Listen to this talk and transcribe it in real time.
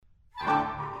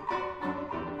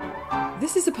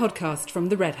This is a podcast from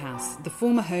The Red House, the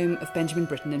former home of Benjamin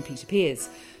Britten and Peter Pears.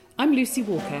 I'm Lucy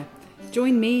Walker.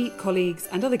 Join me, colleagues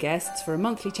and other guests for a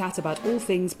monthly chat about all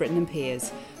things Britten and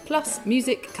Pears, plus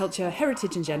music, culture,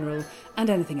 heritage in general,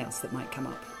 and anything else that might come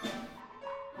up.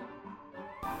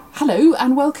 Hello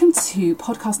and welcome to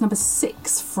podcast number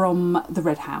 6 from The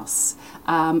Red House.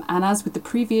 And as with the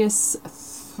previous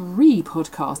 3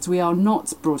 podcasts, we are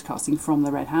not broadcasting from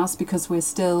The Red House because we're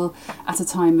still at a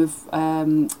time of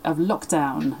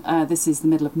lockdown. This is the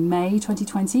middle of May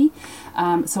 2020.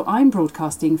 So I'm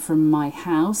broadcasting from my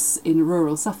house in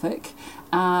rural Suffolk.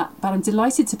 But I'm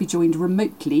delighted to be joined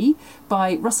remotely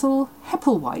by Russell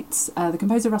Hepplewhite, the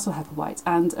composer Russell Hepplewhite.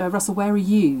 And Russell, where are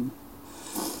you?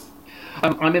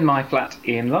 I'm in my flat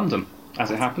in London,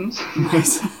 as it happens. Right.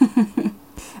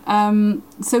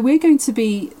 So we're going to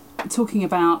be talking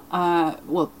about,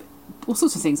 all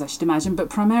sorts of things, I should imagine, but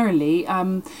primarily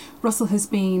Russell is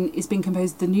being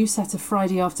composed the new set of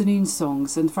Friday Afternoon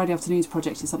songs, and Friday Afternoons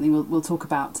project is something we'll talk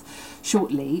about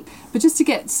shortly. But just to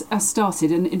get us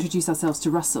started and introduce ourselves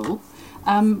to Russell,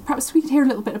 perhaps we could hear a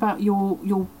little bit about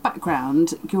your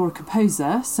background. You're a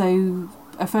composer, so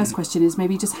our first question is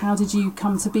maybe just how did you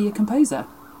come to be a composer?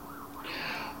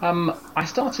 I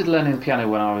started learning the piano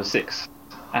when I was 6,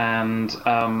 and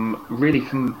really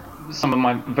from some of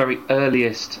my very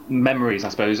earliest memories, I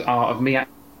suppose, are of me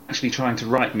actually trying to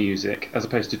write music as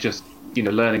opposed to just,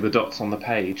 learning the dots on the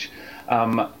page.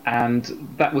 And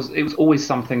it was always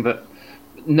something that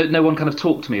no one kind of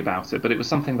talked to me about it, but it was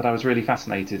something that I was really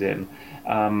fascinated in.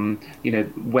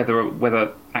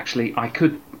 Whether actually I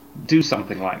could do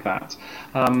something like that.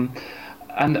 And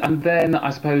then I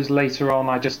suppose later on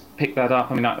I just picked that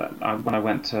up. I mean, when I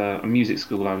went to a music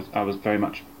school, I was very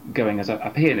much going as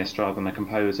a pianist rather than a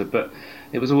composer, but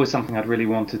it was always something I'd really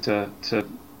wanted to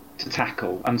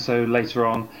tackle. And so later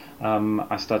on,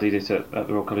 I studied it at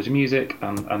the Royal College of Music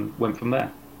and went from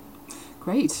there.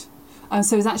 Great.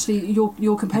 So it's actually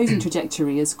your composing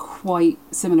trajectory is quite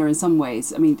similar in some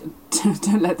ways. I mean,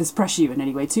 don't let this pressure you in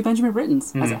any way. To Benjamin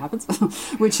Britten's, as it happens,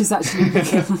 which is actually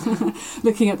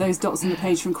looking at those dots on the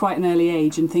page from quite an early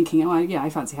age and thinking, I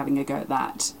fancy having a go at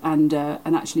that, and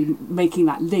actually making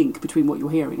that link between what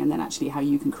you're hearing and then actually how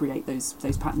you can create those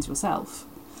patterns yourself.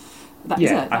 That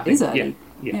is early.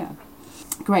 Yeah.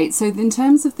 Great. So in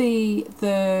terms of the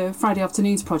Friday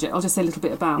Afternoons project, I'll just say a little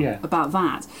bit about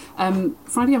that.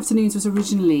 Friday Afternoons was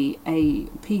originally a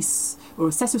piece or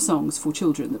a set of songs for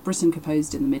children that Britten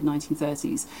composed in the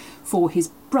mid-1930s for his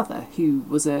brother, who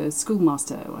was a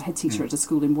schoolmaster or head teacher at a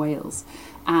school in Wales.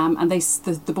 And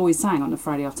the boys sang on a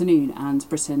Friday afternoon, and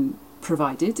Britten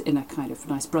provided, in a kind of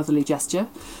nice brotherly gesture,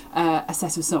 a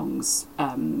set of songs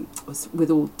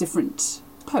with all different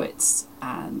poets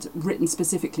and written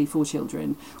specifically for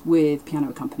children with piano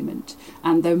accompaniment,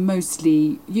 and they're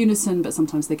mostly unison, but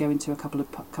sometimes they go into a couple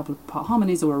of part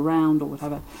harmonies or a round or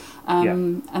whatever.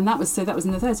 And that was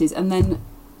in the 30s, and then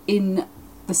in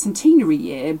the centenary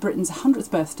year, Britten's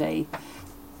 100th birthday,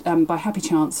 by happy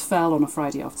chance fell on a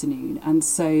Friday afternoon, and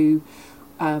so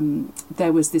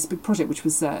there was this big project which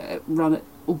was run at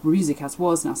Albury Music, as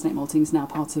was now Snape Maltings, now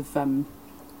part of Britten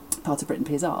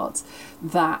Pears Arts,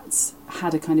 that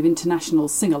had a kind of international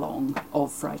sing-along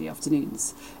of Friday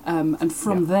Afternoons, and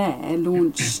from there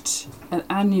launched an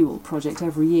annual project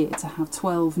every year to have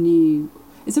 12 new.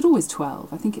 Is it always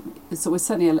 12? I think it's always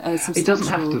certainly a substantial. It doesn't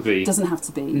have to be. Doesn't have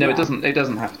to be. No, it doesn't. It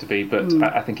doesn't have to be, but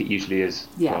I think it usually is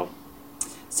 12.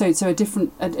 So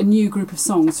a new group of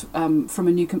songs from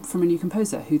a new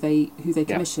composer who they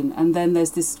commission, and then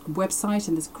there's this website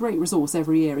and this great resource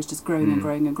every year is just growing and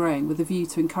growing and growing with a view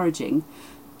to encouraging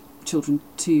children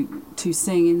to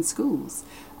sing in schools.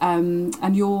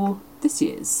 And you're this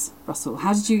year's, Russell.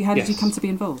 How did you come to be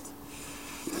involved?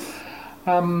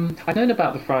 I'd known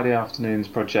about the Friday Afternoons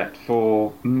project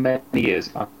for many years.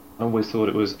 I always thought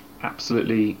it was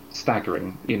absolutely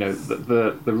staggering.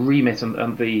 The remit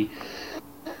and the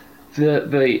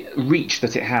reach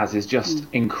that it has is just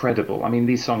incredible. I mean,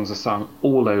 these songs are sung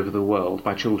all over the world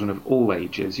by children of all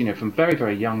ages, from very,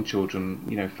 very young children,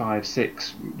 5,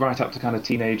 6, right up to kind of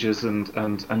teenagers and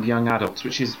young adults,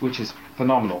 which is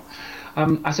phenomenal.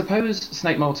 I suppose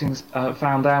Snape Maltings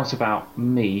found out about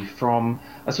me from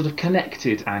a sort of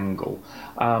connected angle.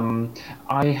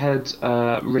 I had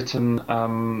written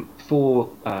over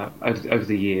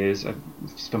the years,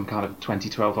 from kind of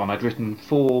 2012 on, I'd written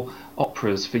 4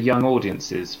 operas for young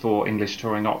audiences for English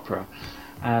touring opera.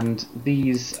 And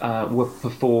these were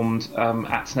performed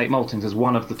at Snape Maltings as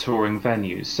one of the touring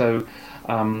venues. So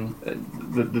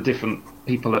the different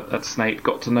people at Snape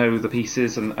got to know the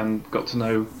pieces and got to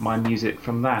know my music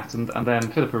from that. And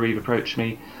then Philippa Reeve approached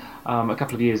me a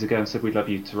couple of years ago and said we'd love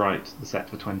you to write the set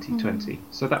for 2020.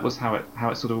 So that was how it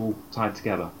sort of all tied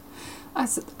together.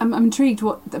 I'm intrigued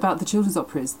about the children's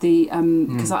operas.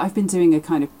 Because I've been doing a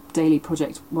kind of daily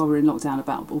project while we're in lockdown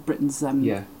about all Britain's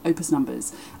opus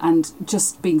numbers, and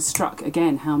just being struck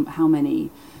again how many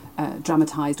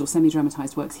dramatised or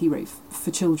semi-dramatised works he wrote for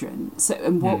children. So,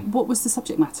 and what was the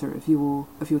subject matter of your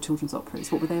children's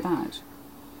operas? What were they about?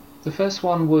 The first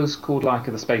one was called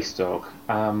Laika the Space Dog,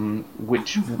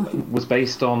 which was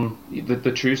based on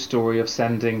the true story of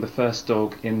sending the first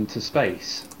dog into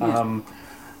space.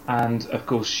 And of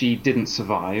course she didn't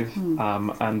survive,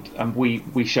 and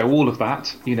we show all of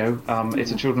that.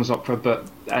 It's a children's opera, but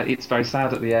it's very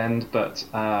sad at the end. But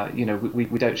we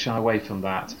don't shy away from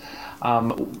that.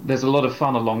 There's a lot of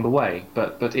fun along the way,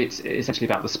 but it's essentially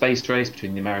about the space race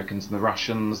between the Americans and the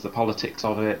Russians, the politics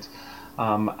of it,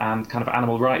 and kind of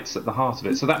animal rights at the heart of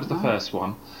it. So that was the first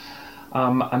one.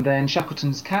 And then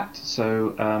Shackleton's Cat.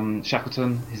 So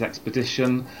Shackleton, his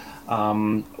expedition,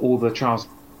 all the trials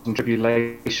and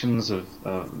tribulations of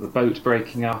the boat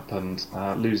breaking up and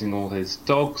losing all his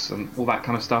dogs and all that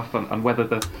kind of stuff, and whether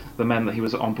the men that he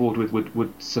was on board with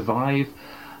would survive,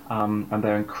 and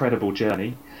their incredible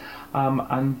journey.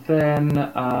 And then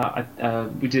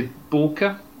we did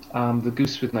Borka, the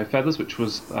Goose with No Feathers, which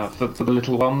was for the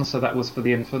little ones, so that was for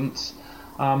the infants.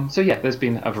 So yeah, there's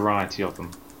been a variety of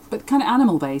them. But kind of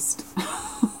animal based.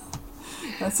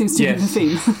 That seems to be the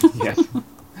theme. Yes.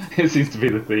 It seems to be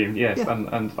the theme, yes,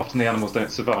 and often the animals don't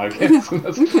survive. Yes.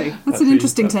 That's an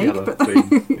interesting take.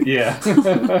 Yeah.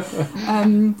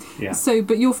 So,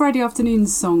 but your Friday afternoon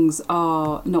songs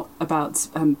are not about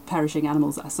perishing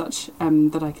animals as such,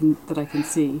 that I can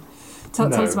see.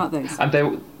 Tell us about those. And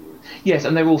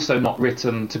they're also not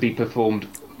written to be performed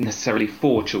necessarily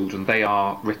for children. They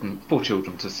are written for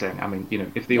children to sing. I mean,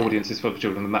 if the audience is full of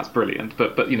children, then that's brilliant.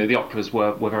 But the operas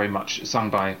were very much sung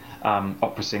by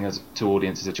opera singers to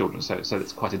audiences of children. So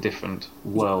it's quite a different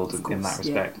world in that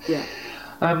respect. Yeah.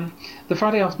 The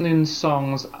Friday afternoon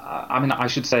songs. I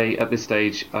should say at this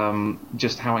stage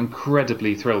just how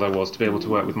incredibly thrilled I was to be able to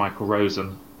work with Michael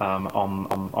Rosen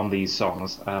on these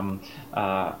songs.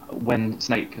 When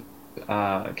Snape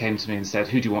came to me and said,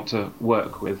 "Who do you want to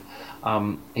work with?"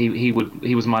 He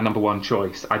was my number one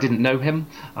choice. I didn't know him.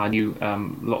 I knew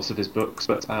lots of his books,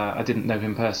 but I didn't know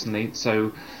him personally.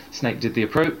 So Snape did the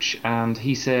approach, and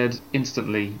he said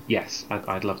instantly, "Yes,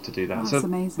 I'd love to do that." That's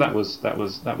amazing. That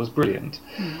was brilliant.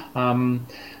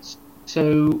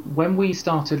 So when we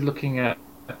started looking at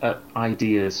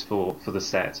ideas for the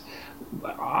set,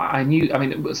 I knew.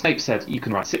 Snape said you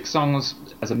can write 6 songs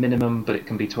as a minimum, but it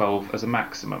can be 12 as a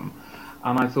maximum.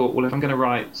 And I thought, well, if I'm going to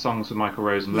write songs with Michael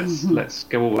Rosen, let's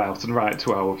go all out and write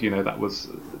 12. That was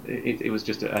it was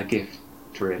just a gift,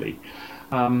 really.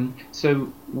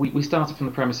 So we started from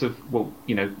the premise of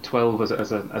 12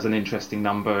 as an interesting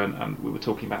number, and we were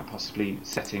talking about possibly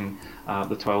setting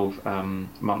the 12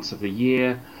 months of the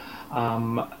year,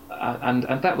 and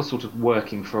that was sort of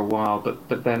working for a while.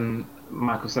 But then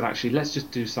Michael said, actually, let's just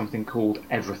do something called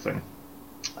Everything,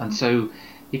 and so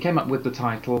he came up with the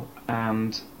title,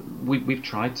 and we've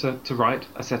tried to write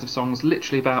a set of songs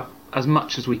literally about as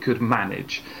much as we could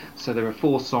manage. So there are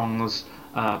 4 songs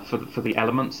for the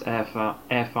elements: air,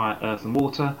 fire, earth and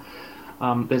water.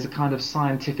 There's a kind of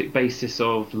scientific basis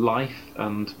of life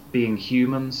and being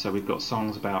human. So we've got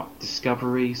songs about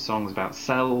discovery, songs about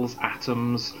cells,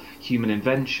 atoms, human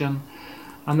invention.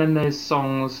 And then there's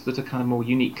songs that are kind of more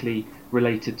uniquely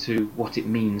related to what it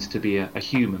means to be a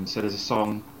human. So there's a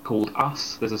song called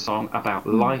Us, there's a song about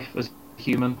life as a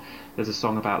human, there's a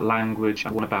song about language,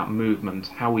 and one about movement,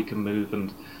 how we can move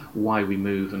and why we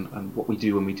move, and what we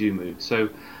do when we do move. So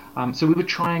we were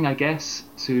trying, I guess,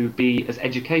 to be as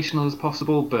educational as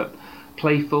possible, but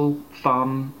playful,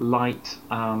 fun, light,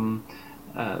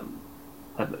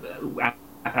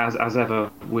 as ever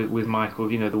with Michael.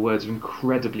 The words are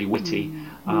incredibly witty.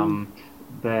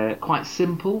 They're quite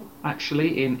simple,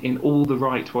 actually, in all the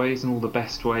right ways and all the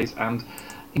best ways, and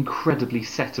incredibly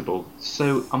settable.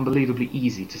 So unbelievably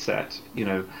easy to set.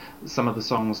 Some of the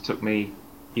songs took me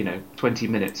 20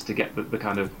 minutes to get the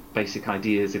kind of basic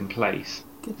ideas in place.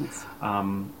 Goodness.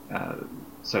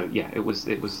 So yeah, it was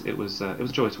a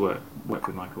joy to work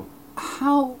with Michael.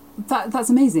 How that's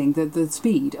amazing, the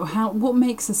speed. What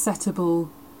makes a settable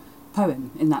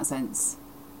poem in that sense?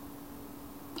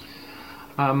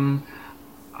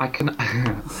 I can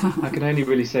only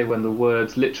really say when the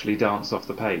words literally dance off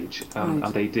the page, and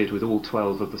they did with all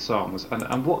 12 of the songs.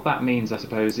 And what that means, I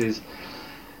suppose, is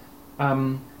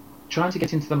trying to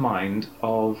get into the mind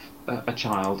of a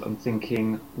child and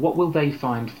thinking, what will they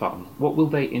find fun? What will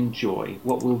they enjoy?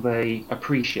 What will they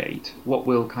appreciate? What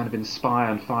will kind of inspire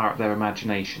and fire up their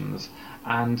imaginations?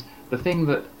 And the thing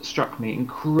that struck me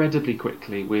incredibly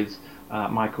quickly with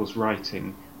Michael's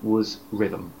writing was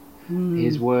rhythm.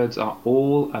 His words are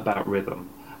all about rhythm.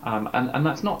 And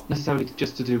that's not necessarily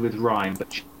just to do with rhyme,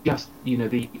 but just,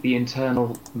 the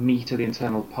internal meter, the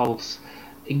internal pulse,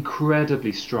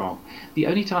 incredibly strong. The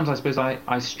only times I suppose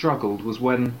I struggled was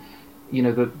when,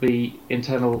 the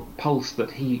internal pulse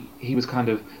that he was kind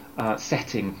of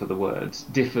setting for the words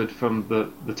differed from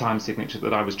the time signature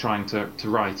that I was trying to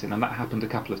write in, and that happened a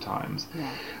couple of times.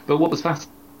 Yeah. But what was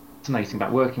fascinating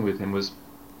about working with him was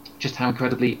just how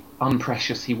incredibly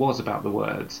unprecious he was about the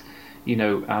words.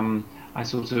 I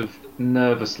sort of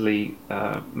nervously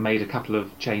made a couple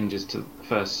of changes to the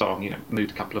first song,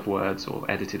 moved a couple of words or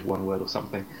edited one word or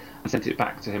something, and sent it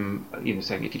back to him,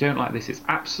 saying, if you don't like this, it's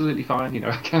absolutely fine.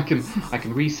 I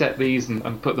can reset these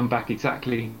and put them back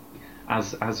exactly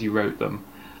as you wrote them.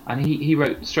 And he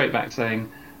wrote straight back saying,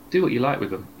 do what you like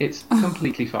with them. It's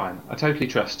completely fine. I totally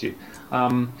trust you.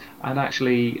 And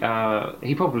actually,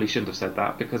 he probably shouldn't have said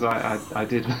that, because I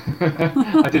did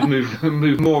I did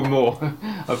move more and more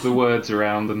of the words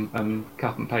around and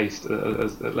cut and paste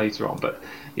later on. But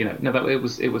no, that it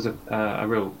was a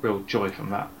real joy from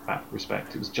that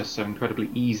respect. It was just so incredibly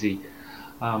easy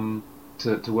to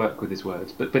work with his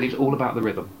words. But it's all about the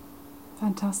rhythm.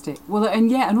 Fantastic. Well,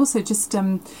 and also just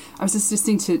I was just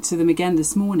listening to them again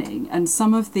this morning, and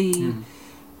some of the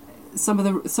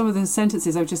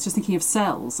sentences I was just thinking of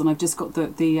cells, and I've just got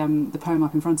the poem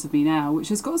up in front of me now, which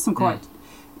has got some quite,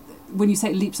 when you say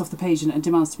it leaps off the page and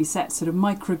demands to be set, sort of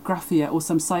micrographia or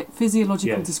some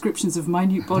physiological descriptions of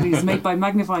minute bodies made by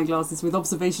magnifying glasses with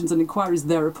observations and inquiries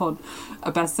thereupon,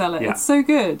 a bestseller. It's so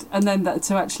good, and then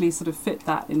to actually sort of fit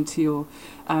that into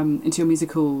your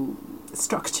musical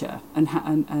structure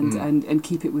and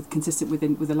keep it consistent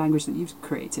with the language that you've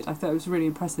created. I thought it was really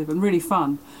impressive and really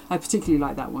fun. I particularly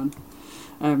like that one.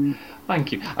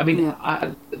 Thank you. I mean,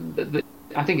 I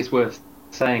think it's worth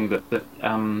saying that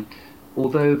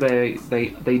although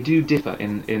they do differ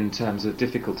in terms of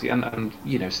difficulty, and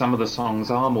some of the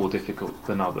songs are more difficult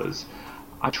than others,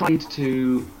 I tried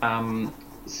to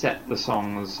set the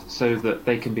songs so that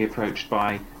they can be approached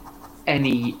by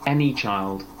any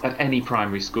child at any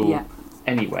primary school,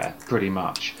 anywhere, pretty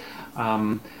much.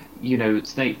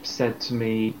 Snape said to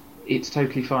me, it's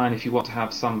totally fine if you want to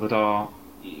have some that are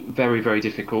very, very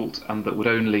difficult and that would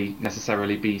only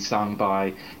necessarily be sung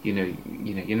by your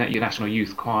national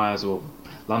youth choirs or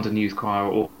London Youth Choir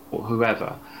or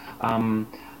whoever. And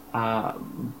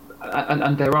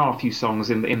there are a few songs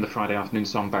in the Friday Afternoon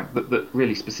Song Bank that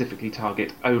really specifically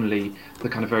target only the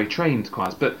kind of very trained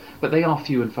choirs, but they are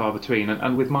few and far between.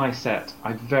 And with my set,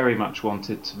 I very much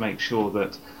wanted to make sure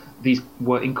that these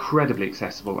were incredibly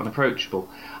accessible and approachable.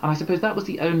 And I suppose that was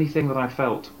the only thing that I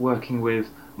felt working with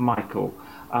Michael.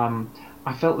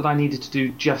 I felt that I needed to do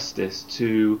justice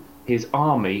to his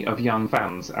army of young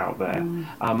fans out there,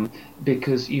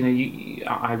 because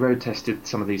I road tested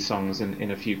some of these songs in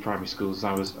a few primary schools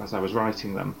as I was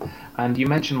writing them, and you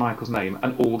mention Michael's name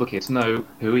and all the kids know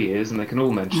who he is, and they can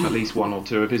all mention at least one or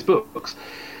two of his books,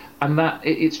 and that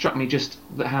it struck me just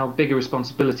how big a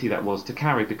responsibility that was to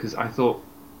carry, because I thought,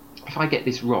 if I get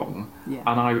this wrong,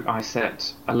 and I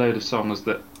set a load of songs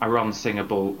that are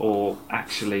unsingable or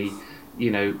actually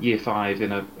year 5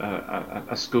 in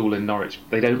a school in Norwich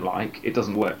they don't like, it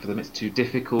doesn't work for them, it's too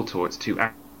difficult or it's too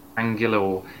angular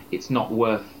or it's not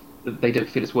worth, they don't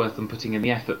feel it's worth them putting in the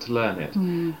effort to learn it.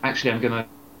 Actually, I'm going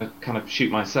to kind of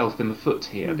shoot myself in the foot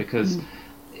here, because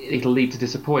it'll lead to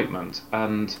disappointment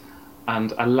and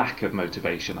a lack of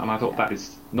motivation, and I thought that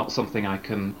is not something I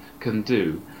can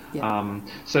do.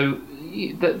 So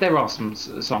there are some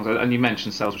songs, and you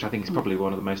mentioned Cells, which I think is probably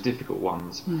one of the most difficult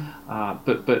ones,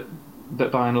 but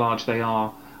by and large they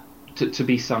are to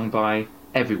be sung by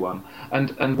everyone.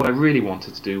 And what I really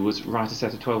wanted to do was write a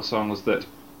set of 12 songs that,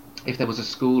 if there was a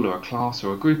school or a class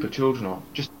or a group of children or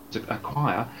just a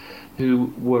choir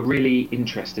who were really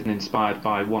interested and inspired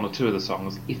by one or two of the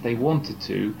songs, if they wanted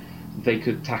to, they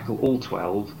could tackle all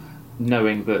 12,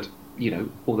 knowing that,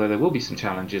 although there will be some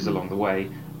challenges along the way,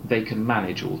 they can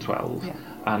manage all 12,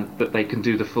 and that they can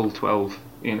do the full 12,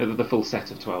 the full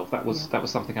set of 12. That was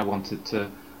something I wanted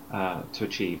to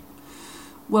achieve.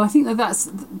 Well, I think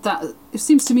that it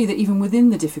seems to me that even within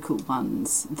the difficult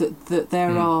ones, that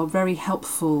there are very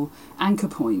helpful anchor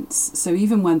points. So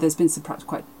even when there's been some perhaps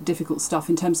quite difficult stuff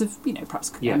in terms of,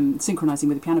 perhaps synchronising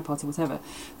with a piano part or whatever,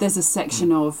 there's a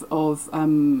section of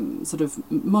sort of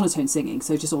monotone singing,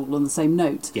 so just all on the same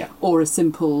note, or a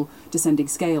simple descending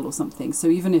scale or something. So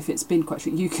even if it's been quite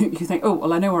tricky, you think, oh,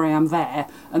 well, I know where I am there,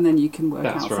 and then you can work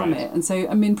out from it. And so,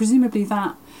 I mean, presumably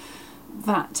that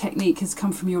technique has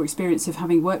come from your experience of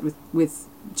having worked with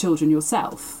children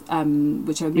yourself,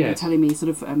 which I remember you telling me sort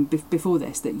of before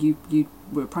this, that you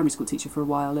were a primary school teacher for a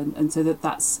while, and so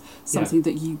that's something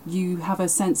that you have a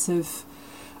sense of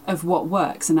what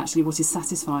works and actually what is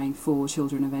satisfying for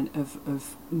children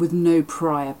of with no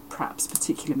prior perhaps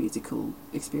particular musical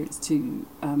experience to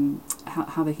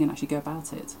how they can actually go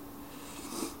about it.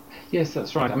 Yes,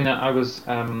 that's right. I mean, I was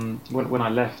when I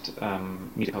left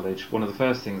music college, one of the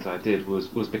first things I did was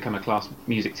become a class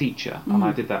music teacher, and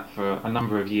I did that for a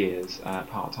number of years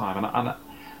part time, and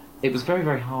it was very,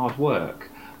 very hard work,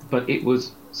 but it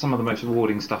was some of the most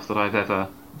rewarding stuff that I've ever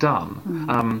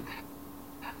done.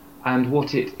 And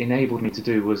what it enabled me to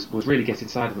do was really get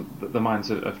inside of the minds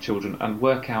of children and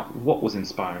work out what was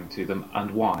inspiring to them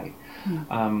and why.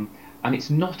 And it's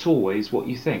not always what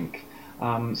you think.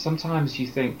 Sometimes you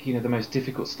think, the most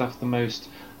difficult stuff, the most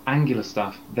angular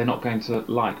stuff, they're not going to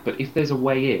like. But if there's a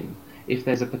way in, if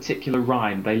there's a particular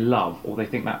rhyme they love, or they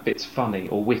think that bit's funny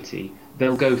or witty,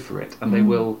 they'll go for it, and they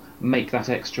will make that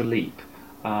extra leap,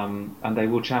 and they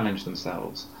will challenge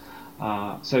themselves.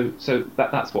 So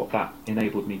that's what that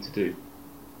enabled me to do.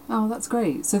 Oh, that's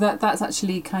great. So that's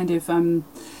actually kind of, I mean,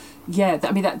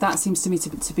 that seems to me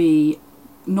to be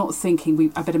not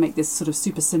thinking I better make this sort of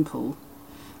super simple.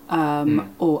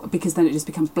 Or because then it just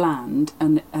becomes bland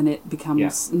and it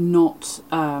becomes not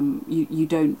you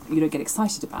don't get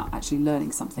excited about actually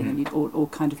learning something and or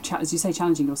kind of as you say,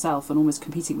 challenging yourself and almost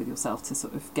competing with yourself to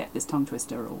sort of get this tongue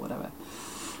twister or whatever.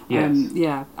 I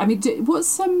mean,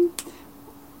 what's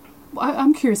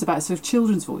I'm curious about sort of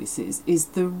children's voices is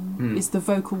the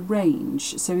vocal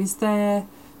range. So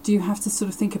do you have to sort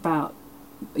of think about,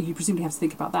 you presumably have to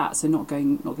think about that, so not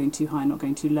going too high, not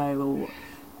going too low, or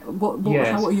what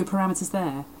are your parameters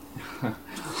there?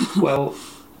 Well,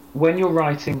 when you're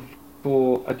writing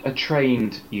for a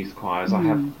trained youth choir, as I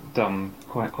have done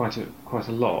quite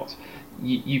a lot,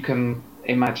 you can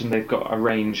imagine they've got a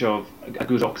range of a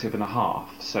good octave and a half.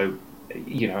 So,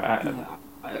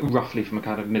 roughly from a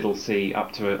kind of middle C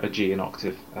up to a G an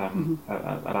octave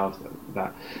above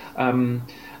that.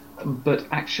 But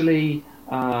actually,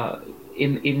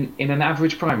 in an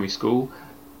average primary school,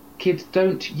 kids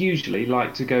don't usually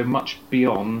like to go much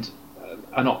beyond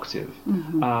an octave.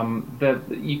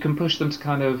 You can push them to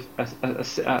kind of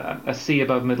a C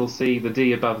above middle C, the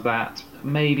D above that,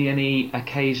 maybe an E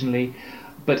occasionally,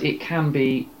 but it can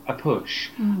be a push.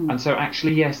 And so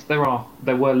actually, yes, there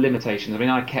were limitations. I mean,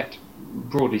 I kept,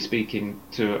 broadly speaking,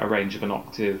 to a range of an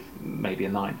octave, maybe a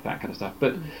ninth, that kind of stuff.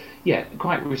 But yeah,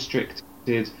 quite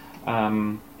restricted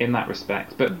in that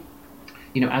respect. But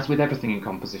as with everything in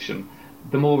composition,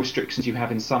 the more restrictions you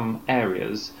have in some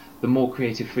areas, the more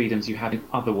creative freedoms you have in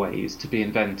other ways to be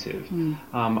inventive.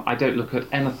 I don't look at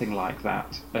anything like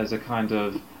that as a kind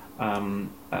of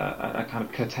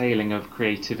curtailing of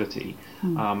creativity.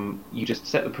 You just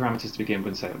set the parameters to begin with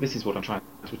and say, this is what I'm trying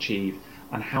to achieve,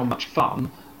 and how much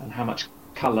fun and how much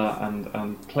colour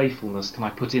and playfulness can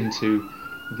I put into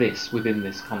this within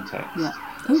this context.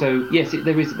 So yes,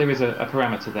 there is a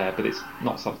parameter there, but it's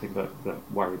not something that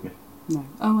worried me. No.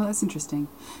 Oh, well, that's interesting.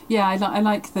 Yeah, I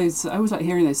like those. I always like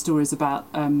hearing those stories about,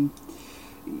 that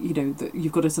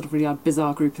you've got a sort of really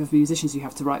bizarre group of musicians you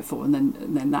have to write for, and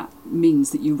then that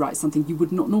means that you write something you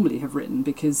would not normally have written,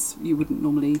 because you wouldn't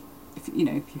normally, if you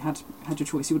had your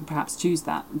choice, you would perhaps choose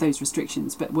those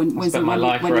restrictions. But when I spent my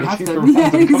life when you have them,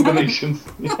 random combinations.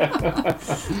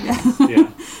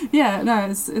 No,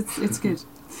 it's good.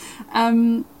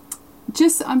 I'm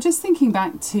just thinking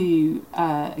back to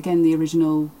again the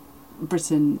original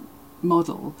Britten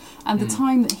model and the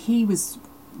time that he was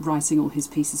writing all his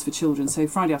pieces for children. So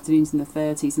Friday Afternoons in the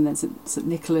 30s, and then St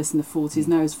Nicholas in the 40s,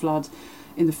 Noah's Flood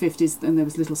in the 50s, and there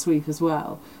was Little Sweep as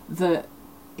well. That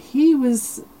he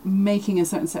was making a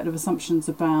certain set of assumptions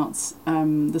about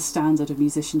the standard of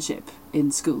musicianship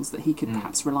in schools that he could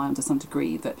perhaps rely on to some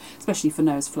degree, that especially for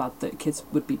Noah's Flood, that kids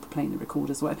would be playing the record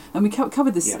as well. And we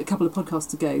covered this a couple of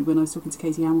podcasts ago when I was talking to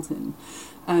Katie Hamilton,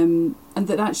 and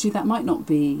that actually that might not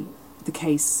be the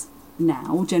case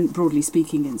now, broadly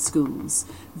speaking, in schools,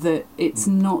 that it's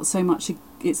not so much a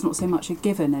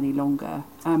given any longer.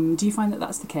 Do you find that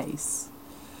that's the case?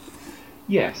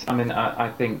 Yes, I mean, I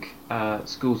think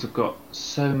schools have got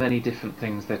so many different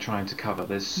things they're trying to cover.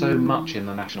 There's so much in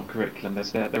the national curriculum.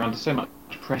 They're under so much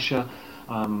pressure,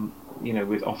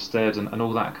 with Ofsted and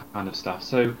all that kind of stuff.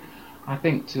 So I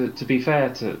think to be fair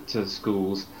to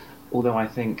schools, although I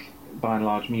think by and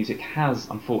large music has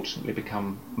unfortunately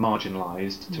become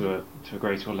marginalised to a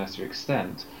greater or lesser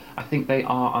extent, I think they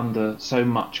are under so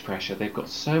much pressure. They've got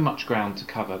so much ground to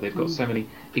cover. They've got so many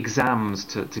exams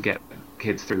to get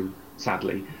kids through,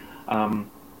 sadly,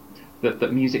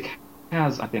 that music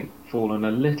has, I think, fallen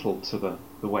a little to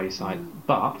the wayside.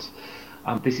 But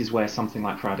this is where something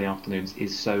like Friday Afternoons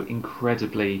is so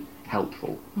incredibly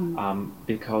helpful,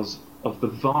 because of the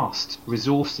vast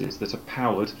resources that are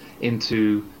powered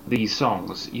into these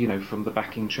songs, from the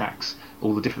backing tracks,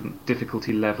 all the different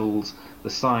difficulty levels, the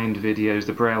signed videos,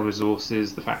 the braille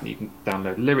resources, the fact that you can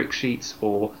download lyric sheets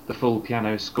or the full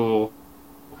piano score.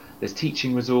 There's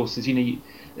teaching resources.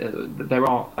 There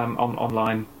are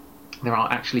online. There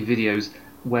are actually videos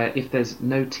where if there's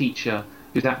no teacher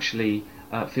who's actually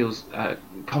feels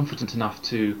confident enough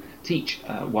to teach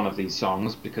one of these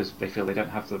songs because they feel they don't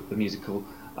have the musical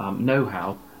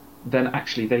know-how, then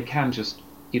actually they can just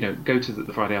go to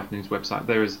the Friday Afternoons website.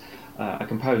 There is a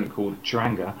component called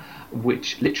Charanga,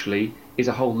 which literally is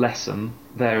a whole lesson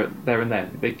there and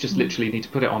then. They just literally need to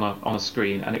put it on a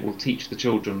screen, and it will teach the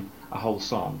children a whole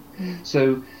song.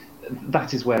 So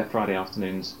that is where Friday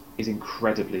Afternoons is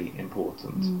incredibly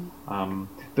important.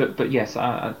 But yes,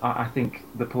 I think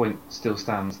the point still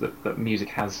stands that music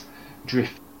has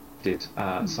drifted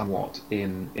somewhat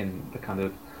in the kind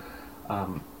of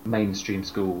mainstream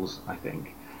schools, I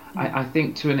think. I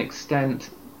think to an extent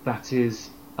that is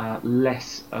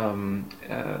less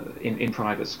in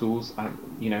private schools.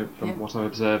 From what I've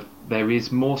observed, there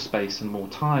is more space and more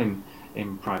time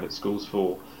in private schools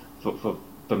for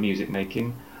music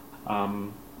making.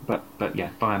 But yeah,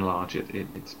 by and large,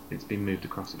 it's been moved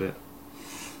across a bit.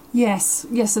 Yes,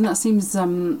 and that seems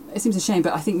it seems a shame.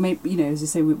 But I think maybe as you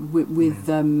say, with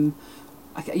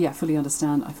I fully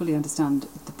understand. I fully understand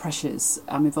the pressures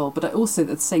involved, but also at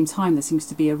the same time there seems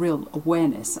to be a real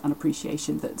awareness and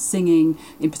appreciation that singing,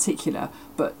 in particular,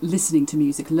 but listening to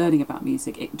music, learning about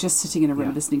music, just sitting in a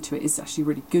room listening to it is actually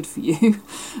really good for you.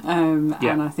 And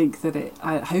I think that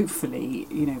hopefully,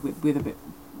 with a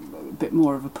bit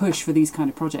more of a push for these kind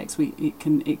of projects, it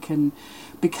can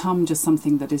become just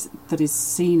something that is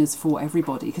seen as for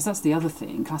everybody, because that's the other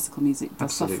thing. Classical music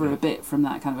does suffer a bit from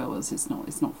that kind of it's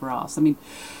not for us. I mean,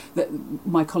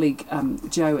 my colleague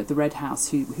Joe at the Red House,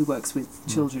 who works with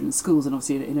children in schools, and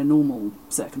obviously in a normal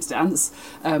circumstance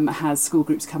has school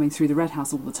groups coming through the Red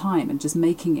House all the time, and just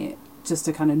making it just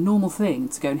a kind of normal thing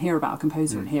to go and hear about a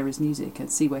composer and hear his music and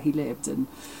see where he lived, and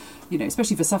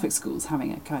especially for Suffolk schools,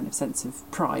 having a kind of sense of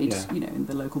pride, in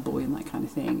the local boy and that kind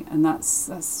of thing. And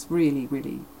that's really,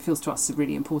 really feels to us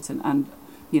really important. And,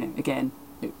 again,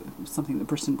 something that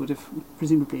Britain would have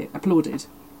presumably applauded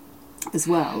as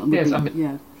well. And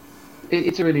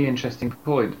it's a really interesting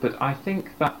point. But I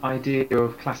think that idea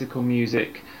of classical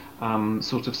music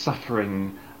sort of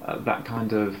suffering that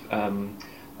kind of...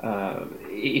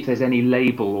 if there's any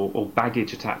label or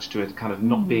baggage attached to it, kind of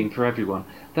not being for everyone,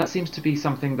 that seems to be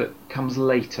something that comes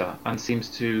later and seems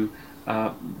to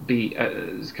be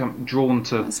drawn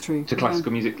to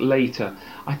classical music later.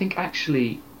 I think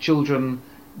actually children,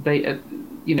 they,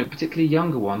 particularly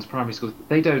younger ones, primary schools,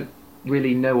 they don't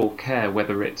really know or care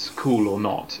whether it's cool or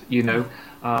not,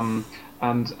 and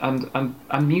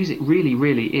music really,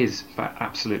 really is for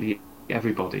absolutely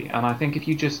everybody. And I think if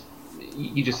you just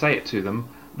say it to them,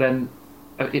 then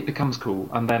it becomes cool,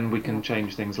 and then we can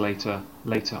change things later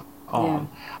on.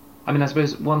 I mean, I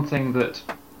suppose one thing that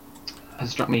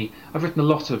has struck me, I've written a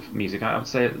lot of music. I would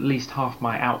say at least half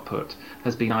my output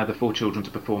has been either for children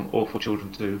to perform or for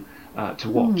children to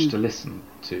watch, to listen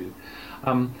to.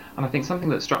 And I think something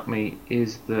that struck me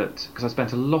is that, because I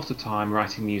spent a lot of time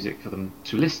writing music for them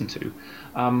to listen to,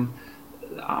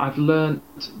 I've learned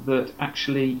that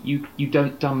actually you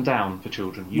don't dumb down for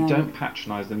children. You don't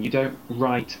patronise them. You don't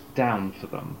write down for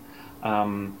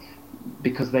them,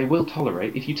 because they will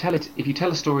tolerate. If you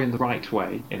tell a story in the right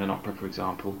way, in an opera, for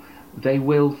example, they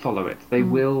will follow it. They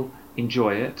will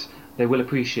enjoy it. They will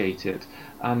appreciate it,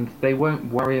 and they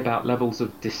won't worry about levels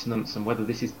of dissonance and whether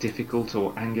this is difficult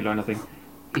or angular or anything.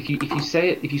 If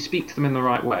you speak to them in the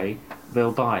right way,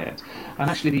 they'll buy it. And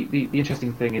actually, the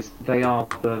interesting thing is they are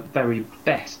the very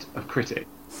best of critics,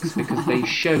 because they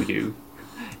show you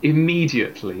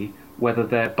immediately whether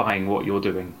they're buying what you're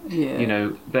doing.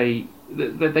 They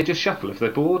just shuffle. If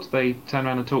they're bored, they turn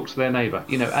around and talk to their neighbour.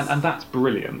 And that's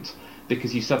brilliant,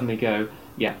 because you suddenly go,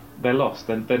 yeah, they're lost.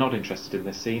 They're not interested in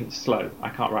this scene. It's slow. I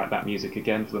can't write that music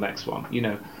again for the next one.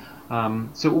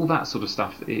 So all that sort of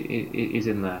stuff is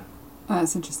in there. Oh,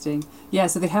 that's interesting. Yeah,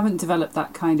 so they haven't developed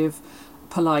that kind of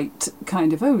polite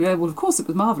kind of, oh yeah, well of course it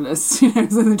was marvellous, so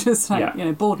they're just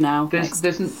like, bored now. That's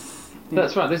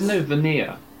right. There's no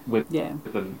veneer with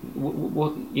them.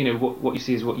 What you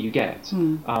see is what you get.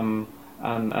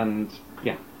 And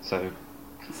yeah, so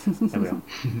there we are.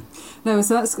 No,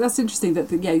 so that's interesting that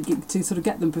to sort of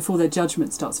get them before their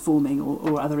judgment starts forming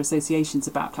or other associations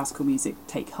about classical music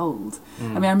take hold. I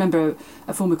mean, I remember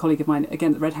a former colleague of mine,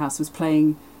 again at Red House, was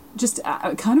playing just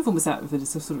kind of almost out of it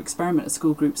as a sort of experiment at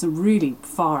school group, some really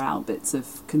far out bits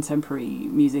of contemporary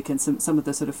music and some of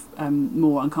the sort of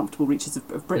more uncomfortable reaches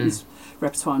of Britain's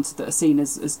repertoire that are seen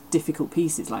as difficult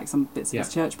pieces, like some bits of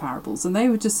his church parables, and they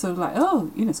were just sort of like, oh,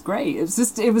 it's great. It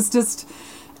was just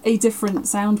a different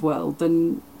sound world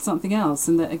than something else,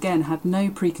 and that again had no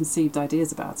preconceived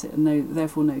ideas about it and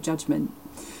therefore no judgment.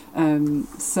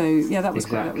 So yeah, that was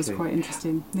quite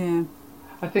interesting. Yeah.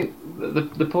 I think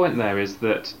the point there is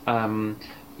that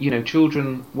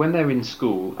children, when they're in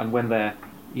school and when they're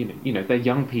they're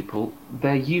young people,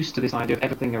 they're used to this idea of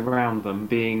everything around them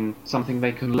being something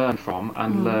they can learn from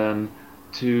and learn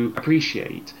to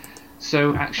appreciate.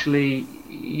 So actually,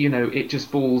 it just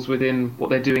falls within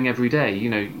what they're doing every day.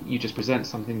 You just present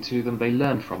something to them, they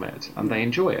learn from it and they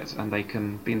enjoy it and they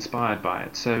can be inspired by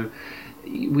it. So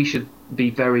we should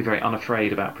be very, very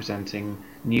unafraid about presenting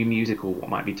new music or what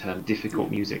might be termed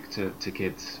difficult music to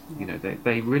kids.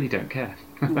 They really don't care.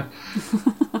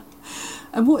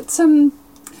 And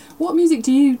what music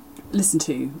do you listen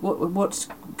to? What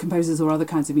composers or other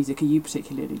kinds of music are you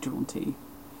particularly drawn to?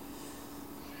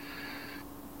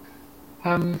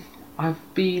 I've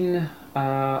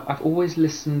always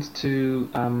listened to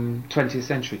 20th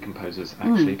century composers,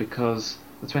 actually, because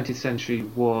the 20th century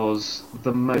was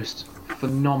the most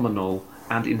phenomenal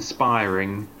and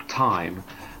inspiring time.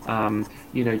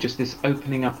 Just this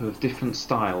opening up of different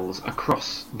styles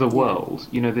across the world.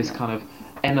 This kind of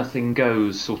anything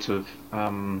goes sort of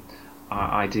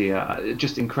idea.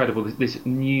 Just incredible. This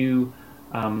new,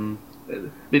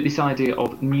 this idea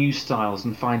of new styles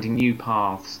and finding new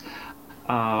paths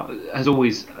has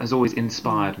always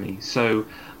inspired me. So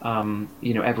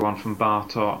everyone from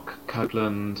Bartók,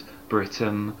 Copland,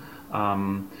 Britten,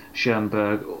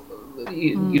 Schoenberg,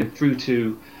 through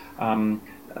to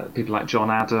people like John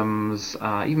Adams,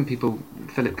 even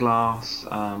Philip Glass,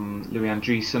 Louis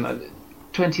Andriessen,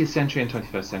 20th century and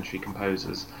 21st century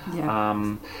composers.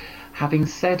 Yeah. Having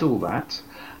said all that,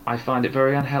 I find it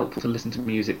very unhelpful to listen to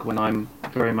music when I'm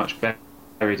very much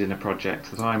buried in a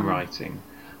project that I'm writing,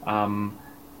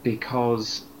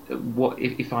 because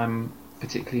if I'm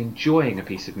particularly enjoying a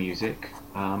piece of music,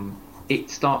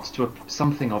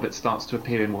 something of it starts to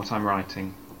appear in what I'm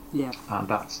writing. Yeah. And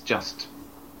that's just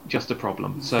a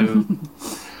problem. So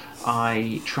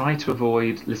I try to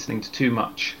avoid listening to too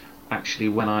much, actually,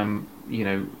 when I'm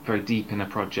very deep in a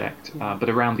project. But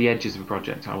around the edges of a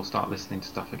project, I will start listening to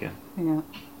stuff again. Yeah.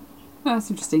 Oh, that's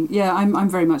interesting. Yeah, I'm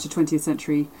very much a 20th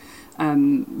century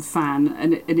fan,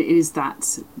 and it is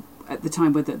that at the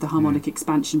time where the harmonic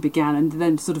expansion began, and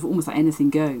then sort of almost like anything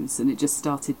goes, and it just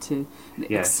started to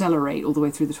accelerate all the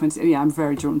way through the 20th. Yeah, I'm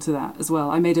very drawn to that as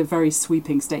well. I made a very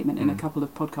sweeping statement in a couple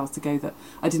of podcasts ago that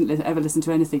I didn't ever listen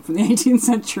to anything from the 18th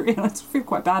century, and I feel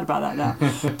quite bad about that now.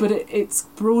 But it's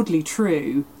broadly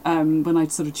true. When I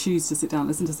sort of choose to sit down and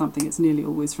listen to something, it's nearly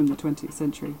always from the 20th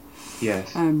century.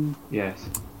 Yes. Yes.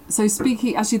 So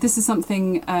actually, this is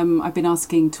something I've been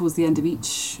asking towards the end of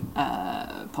each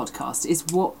podcast, is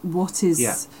what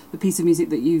is the piece of music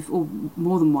that or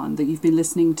more than one, that you've been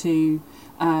listening to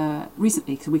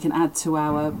recently, so we can add to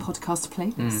our podcast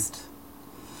playlist?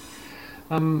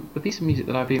 The piece of music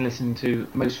that I've been listening to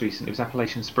most recently was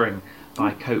Appalachian Spring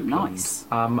by Copland. Nice.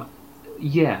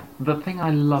 The thing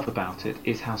I love about it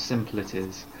is how simple it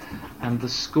is, and the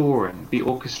scoring, the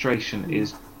orchestration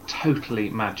is totally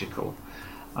magical.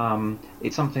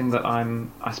 It's something that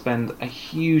I spend a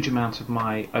huge amount of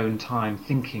my own time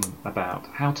thinking about,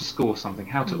 how to score something,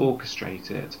 how to orchestrate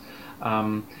it.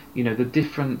 The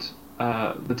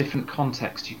different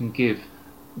context you can give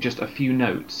just a few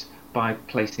notes by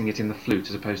placing it in the flute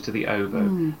as opposed to the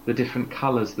oboe. The different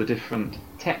colours, the different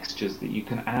textures that you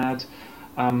can add.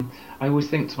 I always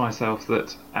think to myself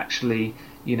that actually,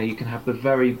 you can have the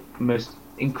very most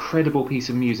incredible piece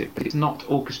of music, but it's not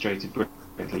orchestrated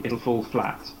brilliantly, it'll fall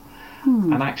flat.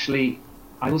 And actually,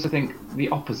 I also think the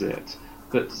opposite,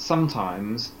 that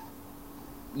sometimes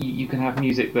you can have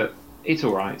music that it's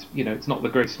all right, it's not the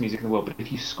greatest music in the world, but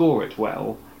if you score it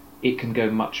well, it can go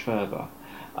much further.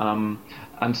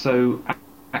 And so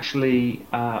actually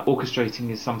orchestrating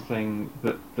is something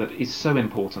that is so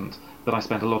important that I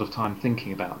spend a lot of time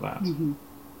thinking about that. Mm-hmm.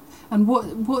 And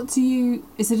what do you?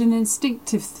 Is it an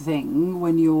instinctive thing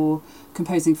when you're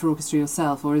composing for orchestra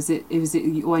yourself, or is it?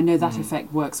 Or I know that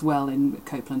effect works well in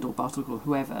Copland or Bartók or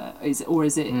whoever. Is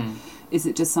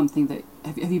it just something that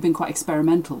have you been quite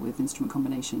experimental with instrument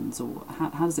combinations, or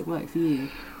how does it work for you?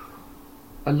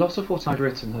 A lot of what I've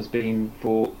written has been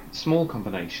for small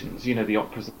combinations. You know, the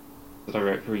operas that I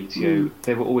wrote for ETO,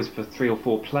 they were always for 3 or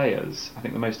 4 players. I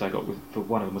think the most I got for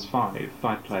one of them was five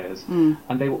players, and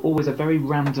they were always a very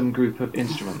random group of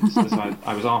instruments that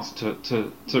I was asked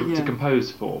to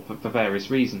compose for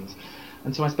various reasons.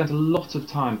 And so I spent a lot of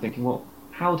time thinking, well,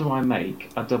 how do I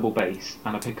make a double bass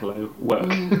and a piccolo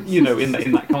work? You know, in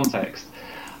that context.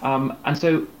 And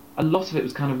so a lot of it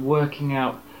was kind of working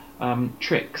out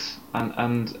tricks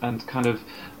and kind of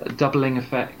doubling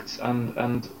effects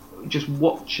and just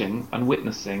watching and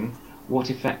witnessing what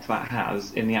effect that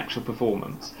has in the actual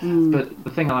performance. But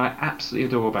the thing that I absolutely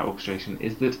adore about orchestration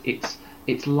is that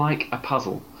it's like a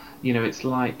puzzle. You know, it's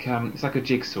like a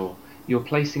jigsaw. You're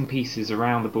placing pieces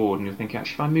around the board, and you're thinking,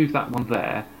 actually, if I move that one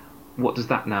there, what does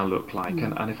that now look like?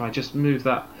 And if I just move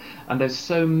that, and there's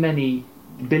so many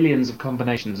billions of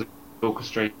combinations of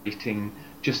orchestrating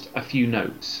just a few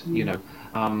notes. You know,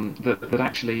 that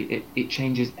actually it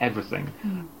changes everything.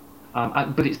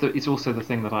 But it's also the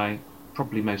thing that I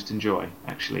probably most enjoy,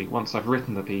 actually. Once I've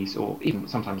written the piece, or even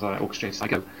sometimes I orchestrate as I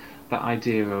go, that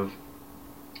idea of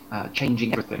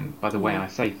changing everything by the way I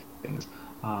say things,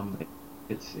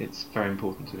 it's very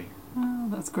important to me. Oh,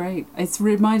 that's great. It's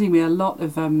reminding me a lot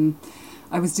of...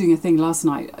 I was doing a thing last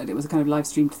night, and it was a kind of live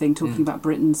streamed thing talking about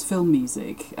Britain's film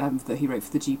music that he wrote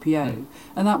for the GPO.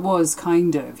 And that was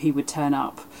kind of, he would turn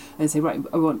up and say, right,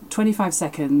 I want 25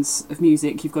 seconds of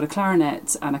music, you've got a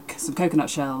clarinet and some coconut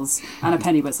shells and a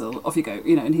penny whistle, off you go,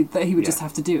 you know, and he would just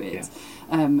have to do it.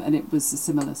 And it was a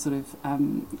similar sort of,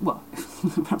 well,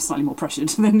 perhaps slightly more pressured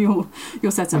than your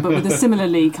setup, but with a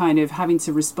similarly kind of having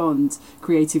to respond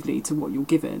creatively to what you're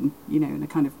given, you know, in a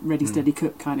kind of ready, steady,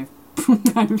 cook kind of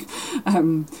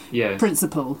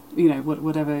principle, you know,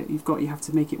 whatever you've got, you have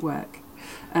to make it work.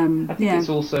 I think it's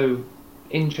also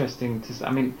interesting to.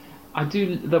 I mean,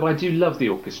 though I do love the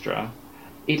orchestra.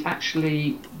 It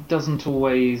actually doesn't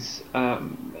always.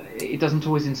 It doesn't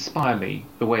always inspire me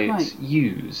the way it's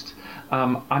used.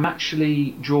 I'm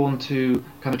actually drawn to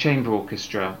kind of chamber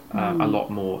orchestra a lot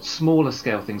more, smaller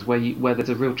scale things where there's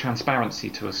a real transparency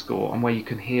to a score and where you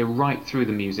can hear right through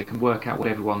the music and work out what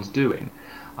everyone's doing.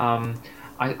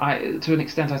 I to an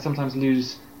extent I sometimes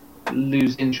lose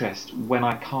interest when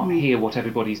I can't hear what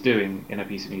everybody's doing in a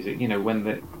piece of music. You know,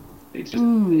 when it's just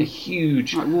a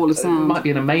huge like wall of sound. It might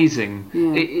be an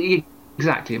amazing.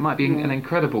 Exactly, it might be an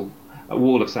incredible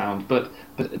wall of sound, but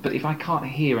if I can't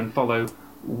hear and follow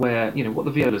where, you know, what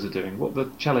the violas are doing, what the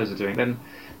cellos are doing, then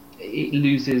it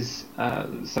loses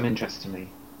some interest to me.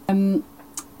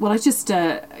 Well, I just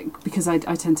because I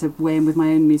tend to weigh in with my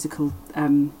own musical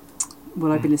what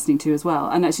I've been listening to as well,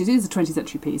 and actually it is a 20th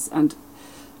century piece, and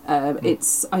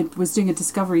I was doing a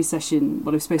discovery session,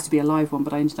 well, it was supposed to be a live one,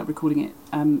 but I ended up recording it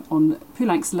on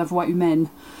Poulenc's La Voix Humaine.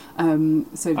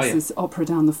 So it's this opera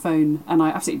down the phone, and I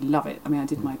absolutely love it. I mean, I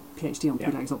did my PhD on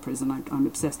Poulenc's operas, and I'm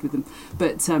obsessed with them.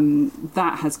 But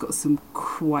that has got some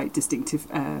quite distinctive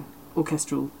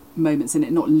orchestral moments in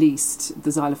it, not least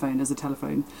the xylophone as a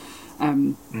telephone.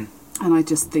 And I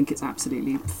just think it's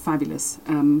absolutely fabulous.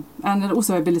 And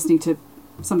also I've been listening to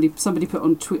somebody put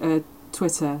on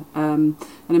Twitter an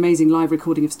amazing live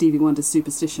recording of Stevie Wonder's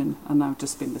Superstition, and I've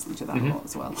just been listening to that a lot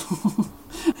as well.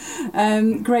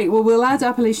 Great. Well, we'll add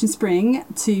Appalachian Spring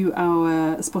to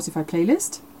our Spotify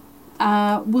playlist.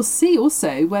 We'll see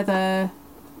also whether...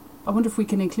 I wonder if we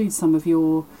can include some of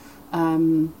your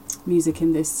music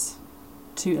in this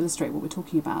to illustrate what we're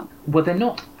talking about. Well, they're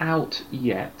not out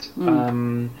yet,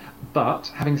 but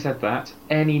having said that,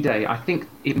 any day, I think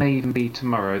it may even be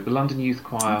tomorrow, the London Youth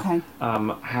Choir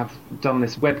have done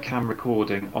this webcam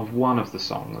recording of one of the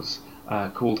songs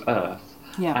called Earth,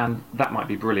 and that might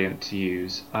be brilliant to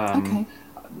use. Kind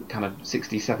of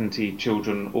 60, 70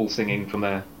 children all singing from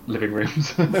their living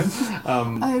rooms.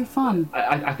 Oh, fun.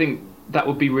 I think that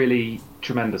would be really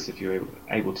tremendous if you were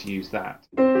able to use that.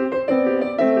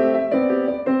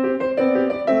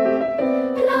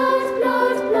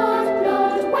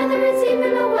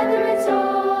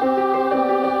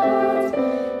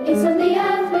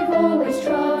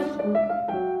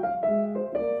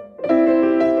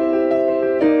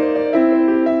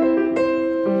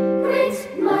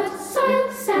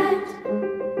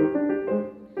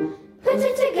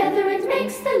 Together it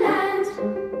makes the land.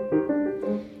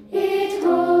 It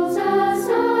holds us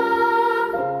all.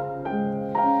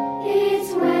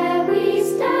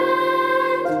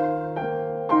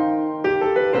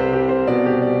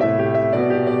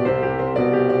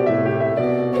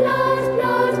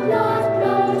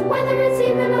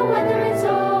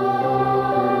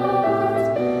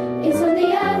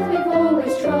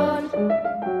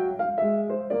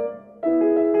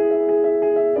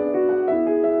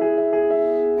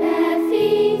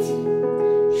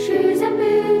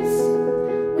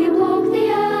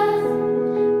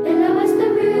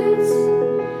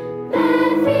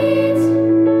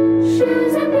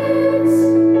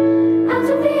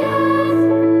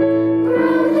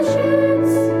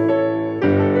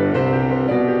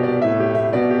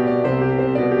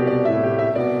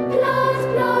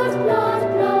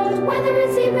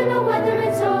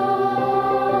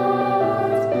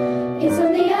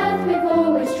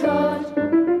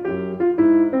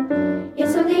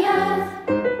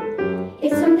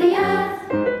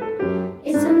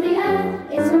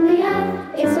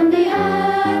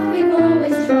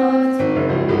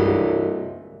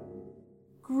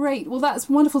 Great. Well, that's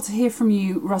wonderful to hear from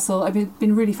you, Russell. I've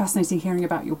been really fascinating hearing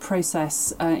about your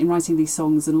process in writing these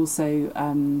songs, and also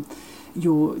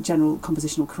your general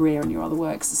compositional career and your other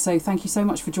works. So thank you so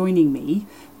much for joining me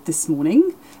this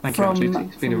morning. Thank you, Lucy.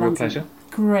 It's been a real pleasure.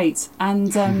 Great,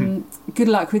 and good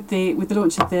luck with the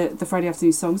launch of the Friday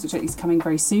Afternoon Songs, which is coming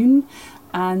very soon.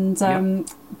 And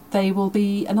there will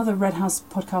be another Red House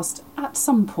podcast at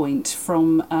some point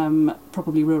from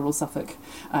probably rural Suffolk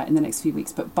in the next few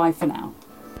weeks. But bye for now.